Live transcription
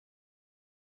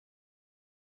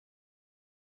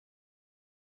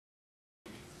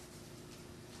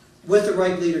With the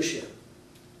right leadership,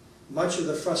 much of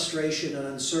the frustration and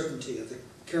uncertainty that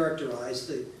characterized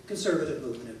the conservative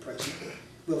movement at present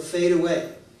will fade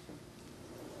away,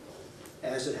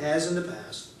 as it has in the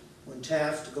past, when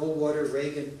Taft, Goldwater,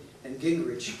 Reagan, and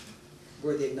Gingrich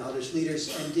were the acknowledged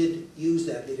leaders and did use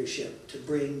that leadership to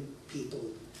bring people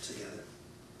together.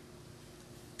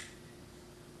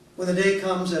 When the day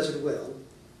comes, as it will,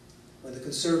 when the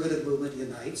conservative movement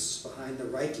unites behind the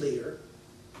right leader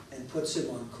and puts him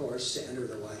on course to enter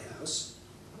the White House,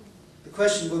 the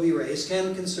question will be raised,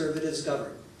 can conservatives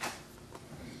govern?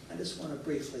 I just want to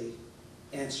briefly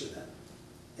answer that.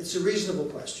 It's a reasonable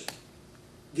question,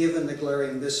 given the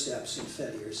glaring missteps and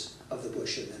failures of the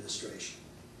Bush administration.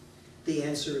 The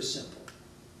answer is simple.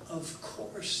 Of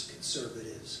course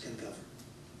conservatives can govern.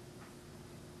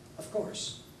 Of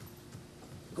course.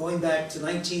 Going back to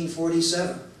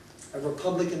 1947, a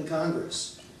Republican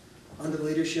Congress, under the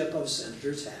leadership of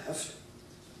Senator Taft,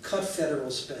 cut federal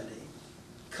spending,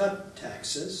 cut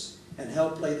taxes, and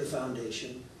helped lay the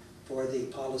foundation for the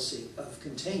policy of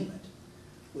containment,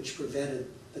 which prevented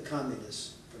the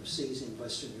communists from seizing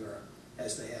Western Europe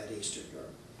as they had Eastern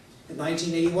Europe. In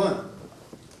 1981,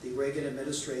 the Reagan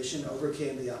administration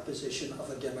overcame the opposition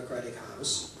of a Democratic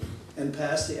House and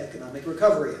passed the Economic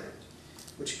Recovery Act,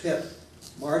 which kept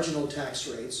marginal tax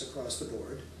rates across the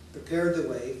board, prepared the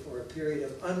way for a period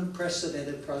of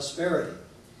unprecedented prosperity,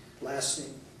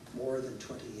 lasting more than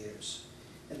 20 years.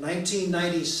 In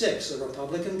 1996, a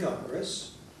Republican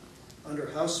Congress,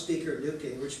 under House Speaker Newt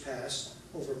Gingrich, passed,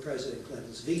 over President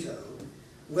Clinton's veto,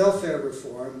 welfare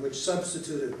reform which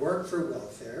substituted work for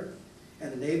welfare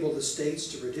and enabled the states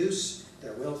to reduce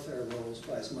their welfare rolls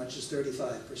by as much as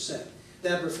 35%.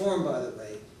 That reform, by the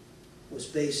way, was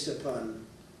based upon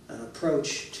an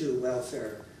approach to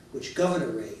welfare which Governor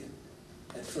Reagan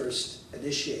at first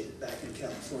initiated back in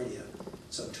California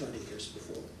some 20 years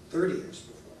before, 30 years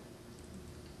before.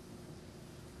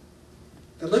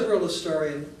 The liberal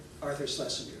historian Arthur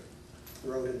Schlesinger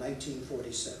wrote in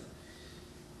 1947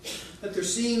 that there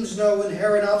seems no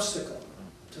inherent obstacle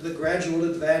to the gradual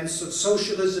advance of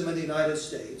socialism in the United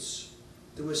States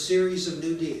through a series of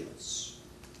New Deals.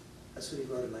 That's what he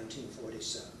wrote in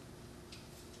 1947.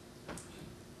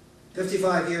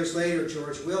 55 years later,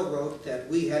 George Will wrote that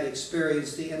we had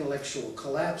experienced the intellectual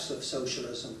collapse of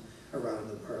socialism around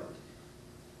the world.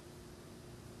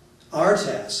 Our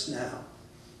task now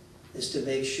is to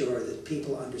make sure that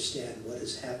people understand what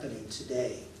is happening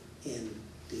today in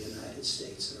the United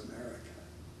States of America.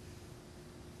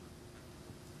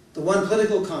 The one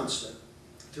political constant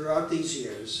throughout these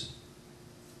years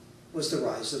was the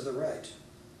rise of the right,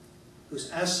 whose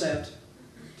ascent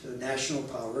to national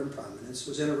power and prominence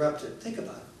was interrupted. Think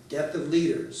about it. Death of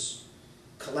leaders,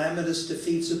 calamitous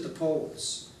defeats at the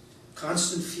polls,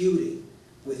 constant feuding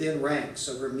within ranks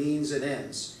over means and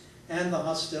ends, and the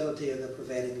hostility of the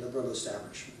prevailing liberal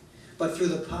establishment. But through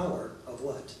the power of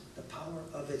what? The power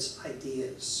of its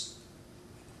ideas,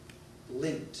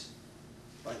 linked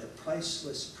by the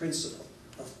priceless principle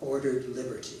of ordered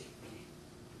liberty.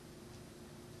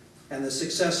 And the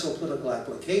successful political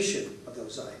application of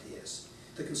those ideas,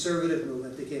 the conservative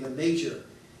movement became a major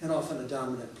and often a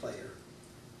dominant player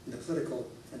in the political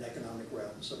and economic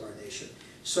realms of our nation.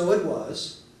 So it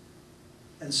was,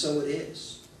 and so it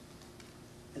is.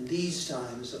 In these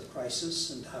times of crisis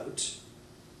and doubt,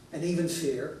 and even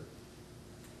fear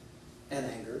and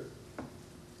anger,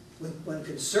 when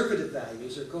conservative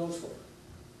values are called for,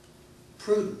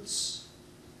 prudence,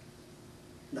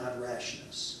 not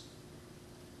rashness,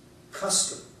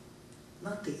 custom,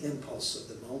 not the impulse of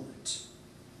the moment,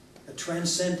 a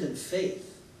transcendent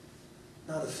faith,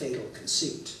 not a fatal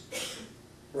conceit,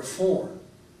 reform,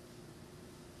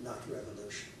 not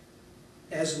revolution.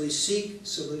 As we seek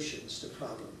solutions to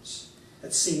problems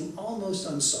that seem almost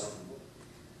unsolvable,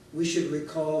 we should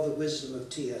recall the wisdom of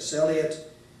T.S.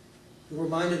 Eliot, who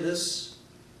reminded us,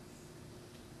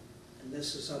 and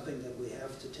this is something that we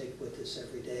have to take with us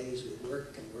every day as we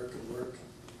work and work and work.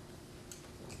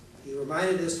 He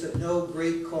reminded us that no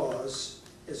great cause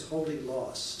is wholly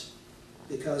lost,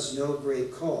 because no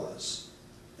great cause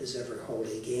is ever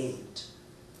wholly gained.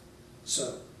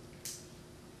 So,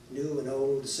 new and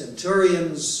old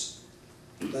centurions,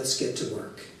 let's get to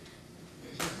work.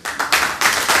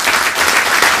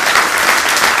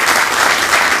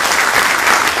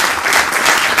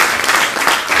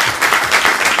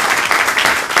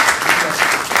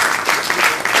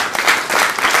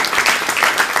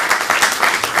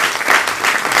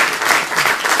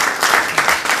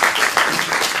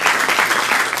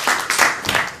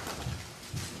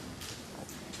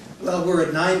 Well, we're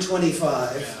at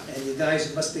 9:25, and you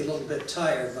guys must be a little bit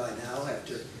tired by now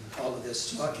after all of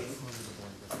this talking,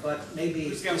 but maybe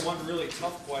Who's got one really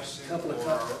tough question couple of or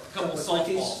tough- a couple couple of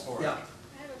softballs for yeah. it?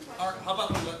 How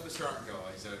about we let Mr. Arndt go?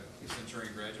 He's a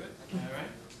Centurion graduate. All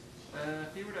right.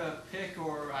 If you were to pick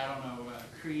or, I don't know,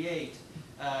 create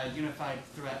a unified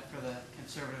threat for the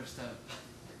Conservatives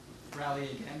to rally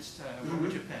against, what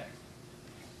would you pick?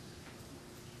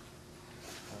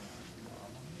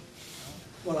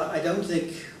 Well, I don't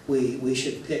think we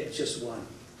should pick just one.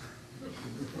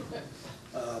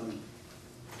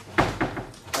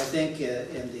 I think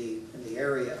in the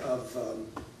area of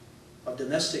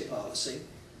domestic policy,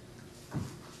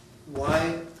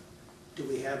 why do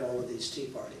we have all of these tea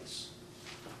parties?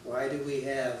 Why do we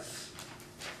have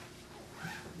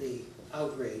the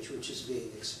outrage which is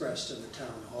being expressed in the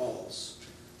town halls?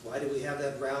 Why do we have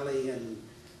that rally in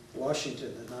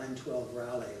Washington, the 9/12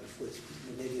 rally with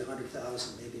maybe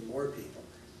 100,000, maybe more people?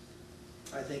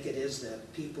 I think it is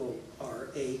that people are,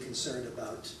 A, concerned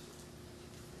about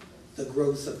the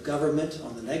growth of government,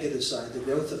 on the negative side, the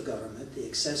growth of government, the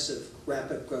excessive,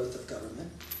 rapid growth of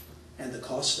government, and the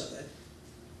cost of it,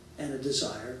 and a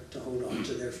desire to hold on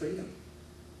to their freedom.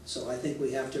 So I think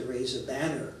we have to raise a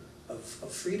banner of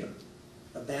freedom,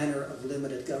 a banner of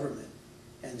limited government,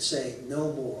 and say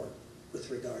no more with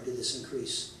regard to this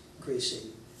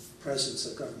increasing presence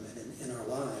of government in our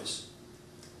lives.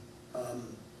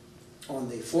 On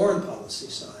the foreign policy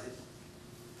side,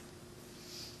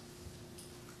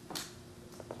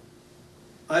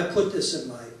 I put this in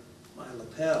my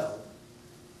lapel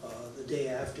the day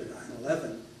after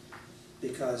 9/11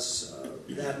 because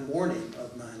that morning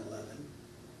of 9/11,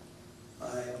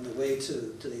 on the way to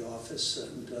the office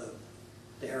and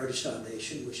the Heritage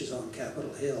Foundation, which is on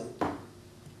Capitol Hill,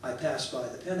 I passed by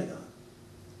the Pentagon,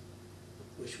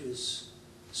 which was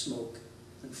smoke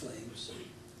and flames,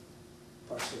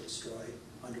 partially destroyed,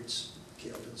 hundreds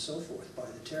killed and so forth by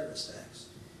the terrorist acts.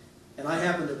 And I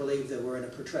happen to believe that we're in a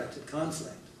protracted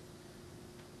conflict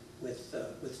with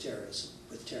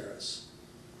terrorists.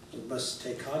 We must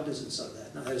take cognizance of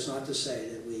that. Now, that is not to say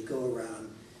that we go around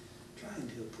trying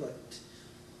to put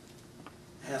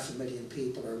 500,000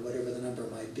 people or whatever the number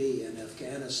might be in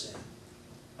Afghanistan.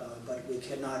 But we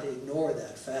cannot ignore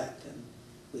that fact, and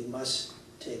we must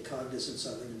take cognizance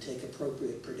of it and take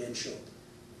appropriate prudential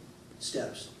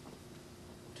steps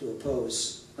to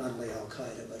oppose not only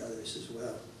Al-Qaeda but others as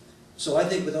well. So I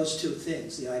think with those two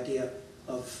things, the idea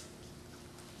of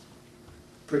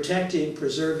protecting,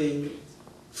 preserving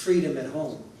freedom at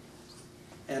home,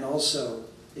 and also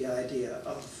the idea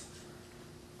of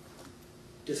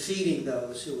defeating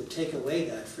those who would take away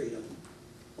that freedom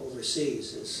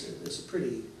overseas is a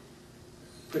pretty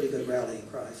good rallying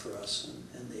cry for us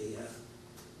in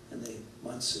the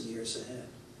months and years ahead.